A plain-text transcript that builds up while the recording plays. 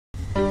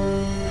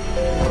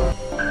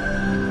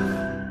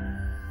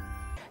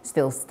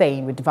Still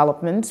staying with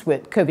developments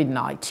with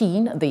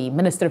COVID-19, the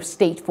Minister of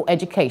State for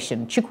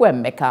Education,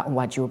 Chukwuemeka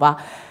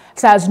Nwajiuba,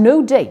 says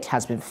no date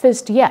has been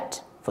fixed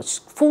yet for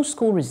full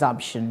school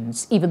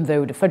resumptions, even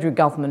though the federal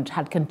government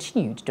had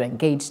continued to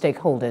engage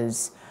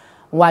stakeholders.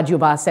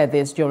 Nwajiuba said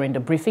this during the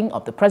briefing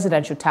of the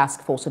Presidential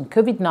Task Force on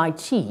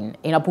COVID-19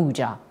 in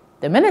Abuja.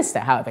 The minister,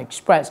 however,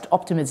 expressed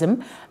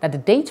optimism that the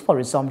date for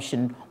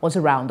resumption was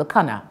around the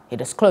corner. He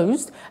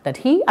disclosed that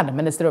he and the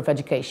Minister of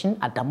Education,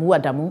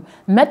 Adamu,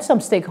 met some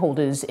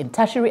stakeholders in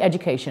tertiary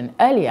education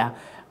earlier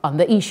on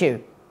the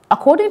issue.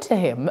 According to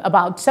him,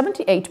 about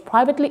 78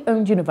 privately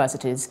owned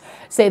universities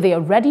say they are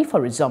ready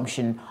for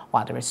resumption,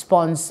 while the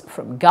response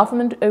from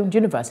government-owned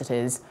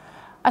universities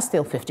are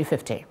still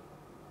 50-50.